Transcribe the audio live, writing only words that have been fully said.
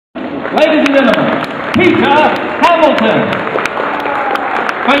ladies and gentlemen, Peter Hambleton,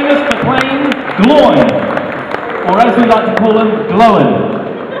 famous for playing Gloin, or as we like to call him, Glowin.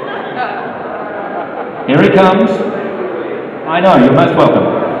 Here he comes. I know, you're most welcome.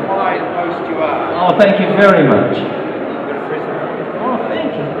 Fine host you are. Oh, thank you very much. Oh,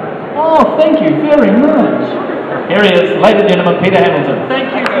 thank you. Oh, thank you very much. Here he is, ladies and gentlemen, Peter Hambleton.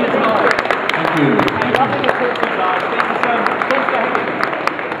 Thank you for your time. Thank you. Lovely to talk to you guys. Thank you so much. Thanks for having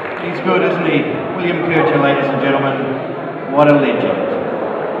me. He's good, isn't he? William Kircher, ladies and gentlemen. What a legend.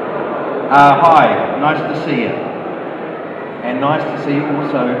 Hi, nice to see you. And nice to see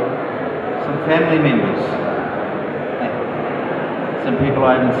also some family members. Some people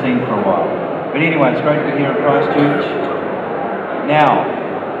I haven't seen for a while. But anyway, it's great to be here in Christchurch. Now,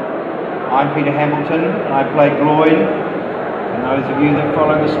 I'm Peter Hambleton, and I play Gloin, and those of you that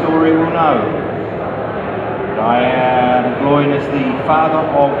follow the story will know that Gloin is the father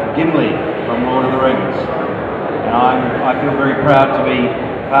of Gimli from Lord of the Rings, and I feel very proud to be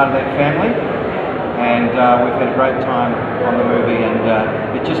part of that family, and we've had a great time on the movie, and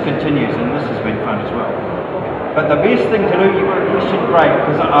it just continues, and this has been fun as well. But the best thing to do, you've got a question, great,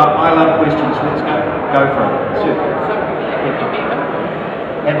 because I love questions. Let's go for it. Sure.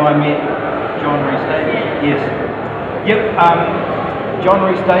 Have I met John Rhys Davies? Yes. Yep. John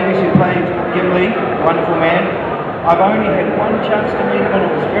Rhys Davies, who played Gimli, wonderful man. I've only had one chance to meet him, and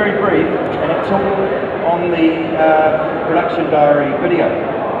it was very brief, and it's all on the production diary video.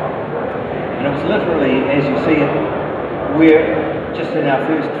 And it was literally, as you see it, we're just in our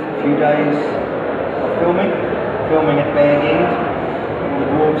first few days of filming at Bag End, all the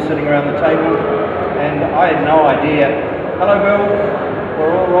dwarves sitting around the table, and I had no idea. Hello, Bill.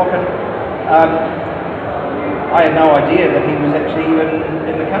 We're all rocking. I had no idea that he was actually even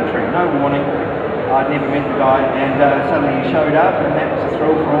in the country. No warning. I'd never met the guy, and suddenly he showed up, and that was a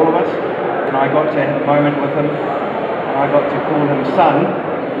thrill for all of us. And I got to have a moment with him, and I got to call him son,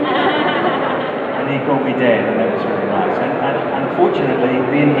 and he called me dad, and that was really nice. And unfortunately,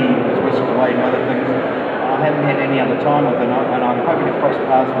 then he was whisked away to other things. I haven't had any other time with him, and I'm hoping to cross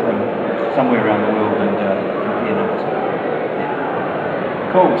paths with him somewhere around the world and compare notes.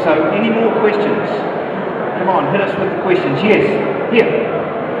 Yeah. Cool. So, any more questions? Come on, hit us with the questions. Yes. Here.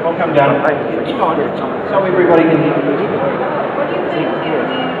 I'll come down. So everybody can hear. What do you think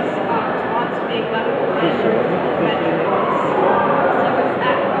Gimli's response to being left behind?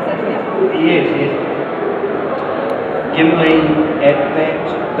 Yes. Gimli at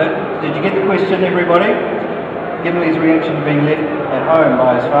that. Did you get the question, everybody? Gimli's reaction to being left at home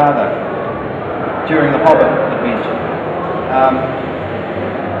by his father during the Hobbit adventure.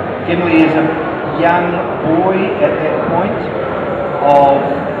 Gimli is a young boy at that point of,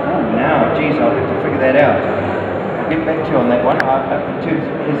 now, geez, I'll have to figure that out. I'll get back to you on that one, in terms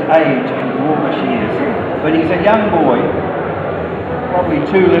of his age and dwarvish years. But he's a young boy, probably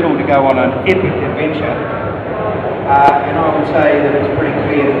too little to go on an epic adventure. And I would say that it's pretty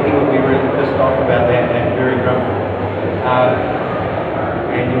clear that he will be really pissed off about that and very grumpy.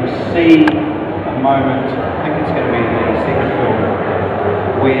 And you'll see a moment, I think it's going to be the second film,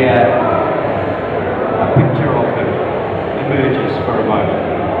 where a picture of him emerges for a moment.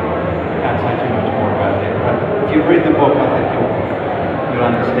 I can't say too much more about that, but if you've read the book, I think you'll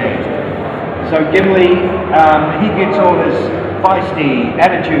understand. So Gimli, he gets all his feisty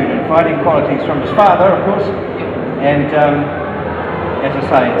attitude and fighting qualities from his father, of course. And as I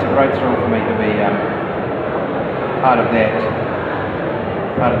say, it's a great thrill for me to be part of that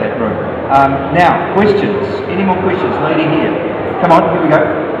group. Now, questions. Any more questions? Lady here. Come on, here we go.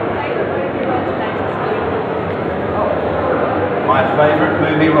 My favourite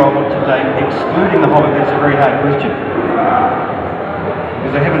movie role to date, excluding The Hobbit. That's a very hard question.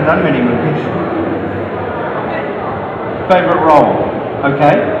 Because I haven't done many movies. Favourite role.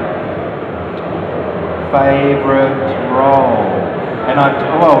 Okay. Favourite role, and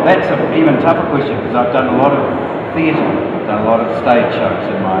well, that's an even tougher question because I've done a lot of theatre, I've done a lot of stage shows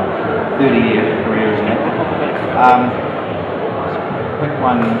in my 30-year career as an actor. Pick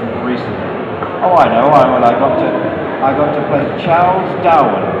one recently. Oh, I know. I got to play Charles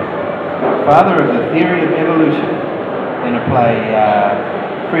Darwin, father of the theory of evolution, in a play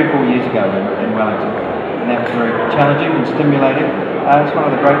 3 or 4 years ago in Wellington, and that was very challenging and stimulating. It's one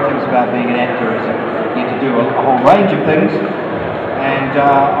of the great things about being an actor is that you get to do a whole range of things. And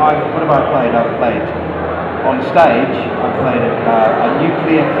what have I played? I've played on stage. I played a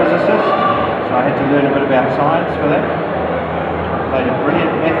nuclear physicist, so I had to learn a bit about science for that. I played a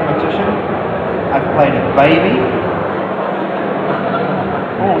brilliant mathematician. I've played a baby.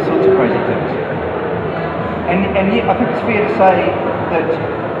 All sorts of crazy things. And yet, I think it's fair to say that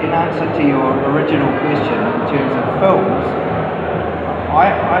in answer to your original question in terms of films,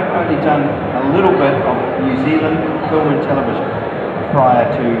 I've only done a little bit of New Zealand film and television prior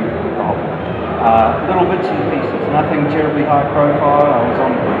to The Hobbit. Little bits and pieces, nothing terribly high profile. I was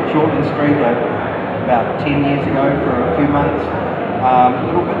on Shortland Street about 10 years ago for a few months.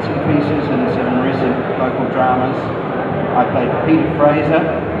 Little bits and pieces and some recent local dramas. I played Peter Fraser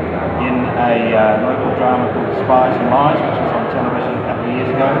in a local drama called Spies and Lies, which was on television a couple of years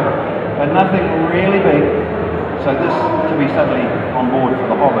ago, but nothing really big. So this, to be suddenly on board for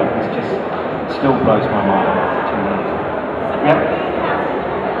The Hobbit, still blows my mind after 2 years. Yep.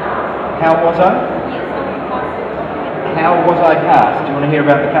 How was I? How was I cast? Do you want to hear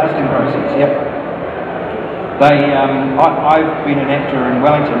about the casting process? Yep. I've been an actor in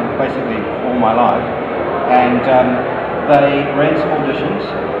Wellington basically all my life, and they ran some auditions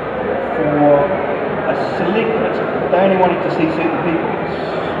for a select list. They only wanted to see certain people,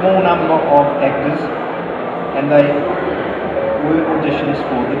 small number of actors, and they were auditions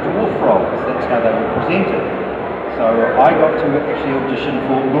for the dwarf roles. That's how they were presented. So I got to actually audition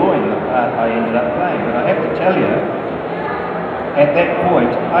for Gloin, the part I ended up playing. But I have to tell you, at that point,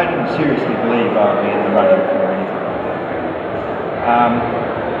 I didn't seriously believe I would be in the running for anything like that.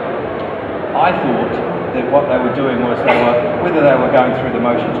 I thought that what they were doing was whether they were going through the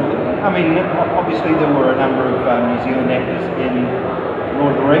motions or obviously there were a number of New Zealand actors in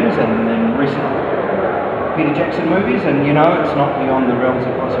Lord of the Rings and in recent Peter Jackson movies, and it's not beyond the realms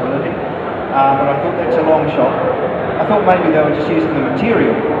of possibility. But I thought that's a long shot. I thought maybe they were just using the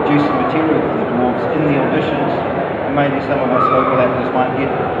material, producing material for the dwarves in the auditions, and maybe some of us local actors might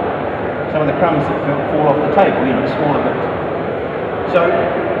get some of the crumbs that fall off the table, smaller bits. So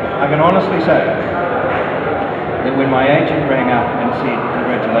I can honestly say that when my agent rang up and said,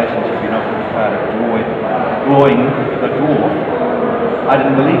 "Congratulations, you've been offered the part of Gloin the dwarf," I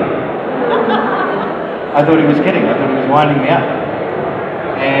didn't believe it. I thought he was kidding. I thought he was winding me up.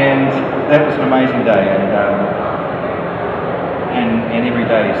 And that was an amazing day, and every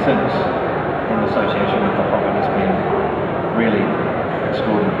day since, in association with The Hobbit, has been really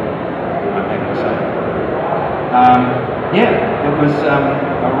extraordinary, I have to say. Yeah, it was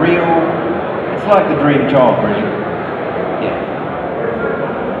a real, it's like the dream job, really.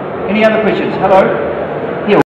 Yeah. Any other questions? Hello?